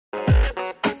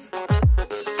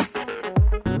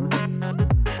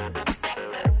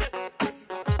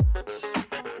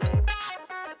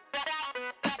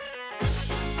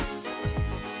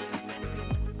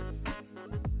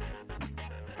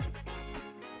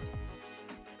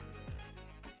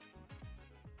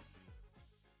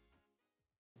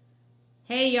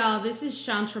Hey y'all, this is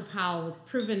Chantra Powell with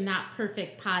Proven Not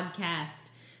Perfect podcast.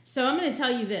 So I'm going to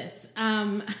tell you this.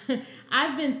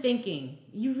 I've been thinking,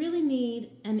 you really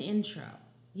need an intro.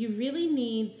 You really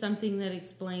need something that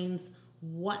explains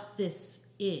what this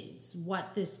is,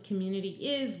 what this community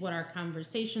is, what our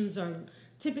conversations are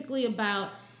typically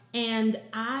about. And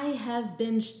I have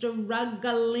been struggling,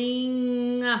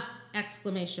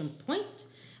 exclamation point.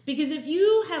 Because if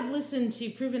you have listened to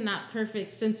Proven Not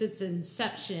Perfect since its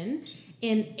inception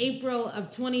in April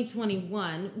of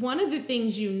 2021, one of the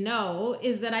things you know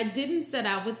is that I didn't set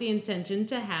out with the intention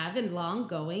to have an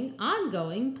ongoing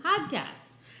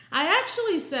podcast. I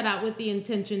actually set out with the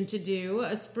intention to do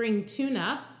a spring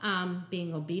tune-up,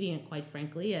 being obedient, quite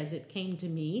frankly, as it came to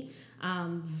me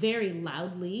very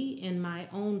loudly in my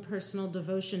own personal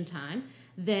devotion time,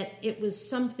 that it was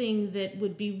something that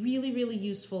would be really, really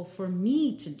useful for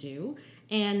me to do,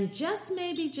 and just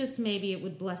maybe it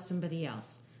would bless somebody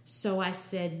else. So I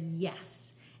said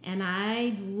yes, and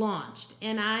I launched,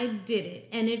 and I did it.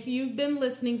 And if you've been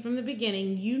listening from the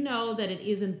beginning, you know that it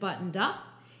isn't buttoned up,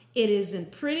 it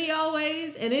isn't pretty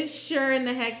always, and it sure in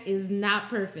the heck is not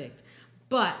perfect.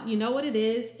 But you know what it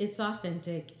is? It's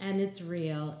authentic, and it's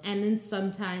real, and then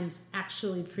sometimes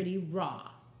actually pretty raw.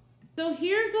 So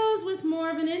here goes with more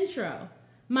of an intro.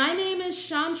 My name is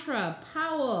Chantra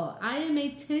Powell. I am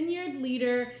a tenured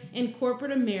leader in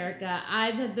corporate America.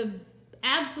 I've had the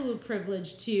absolute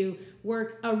privilege to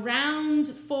work around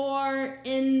for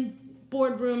in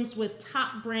boardrooms with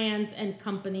top brands and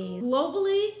companies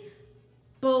globally,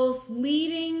 both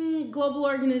leading global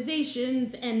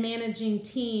organizations and managing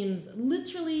teams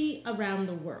literally around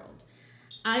the world.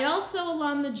 I also,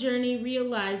 along the journey,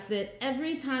 realized that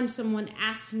every time someone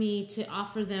asked me to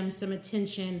offer them some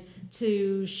attention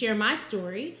to share my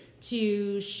story,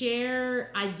 to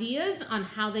share ideas on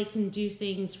how they can do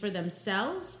things for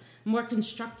themselves more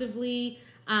constructively,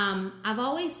 I've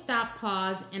always stopped,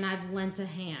 paused, and I've lent a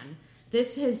hand.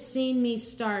 This has seen me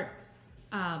start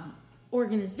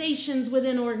organizations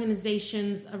within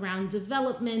organizations around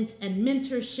development and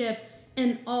mentorship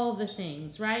and all the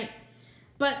things, right?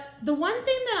 But the one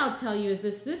thing that I'll tell you is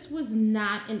this was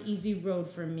not an easy road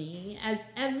for me, as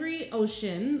every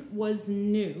ocean was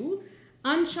new,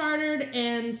 uncharted,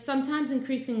 and sometimes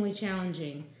increasingly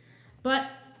challenging. But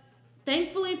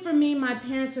thankfully for me, my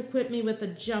parents equipped me with a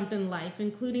jump in life,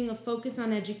 including a focus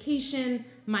on education,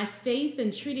 my faith,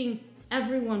 and treating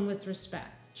everyone with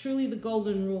respect. Truly the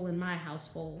golden rule in my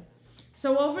household.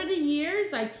 So over the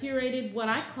years, I curated what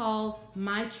I call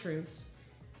my truths.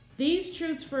 These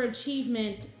truths for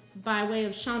achievement by way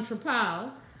of Chantra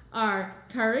Powell are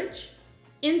courage,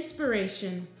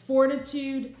 inspiration,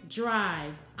 fortitude,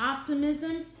 drive,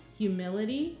 optimism,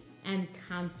 humility, and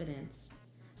confidence.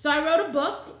 So I wrote a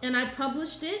book and I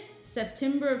published it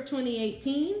September of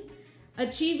 2018,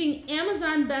 achieving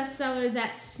Amazon bestseller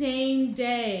that same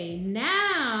day.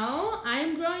 Now I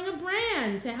am growing a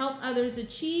brand to help others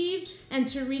achieve and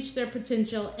to reach their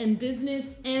potential in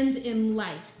business and in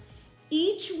life.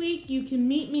 Each week you can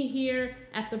meet me here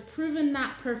at the Proven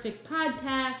Not Perfect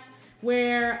podcast,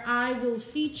 where I will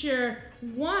feature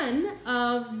one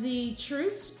of the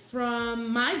truths from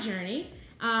my journey,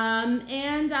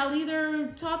 and I'll either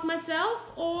talk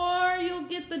myself or you'll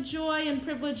get the joy and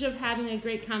privilege of having a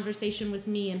great conversation with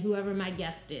me and whoever my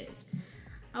guest is.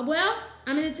 Well,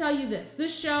 I'm going to tell you this.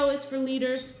 This show is for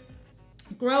leaders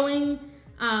growing,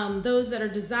 those that are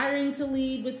desiring to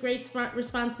lead with great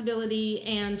responsibility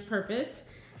and purpose.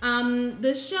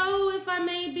 The show, if I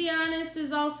may be honest,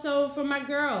 is also for my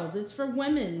girls. It's for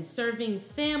women serving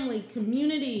family,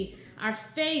 community, our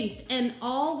faith, and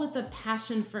all with a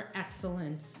passion for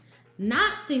excellence,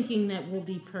 not thinking that we'll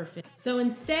be perfect. So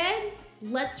instead,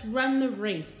 let's run the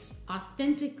race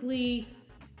authentically,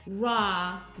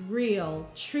 raw, real,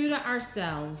 true to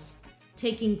ourselves,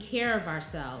 taking care of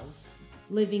ourselves,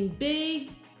 living big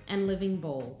and living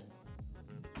bold.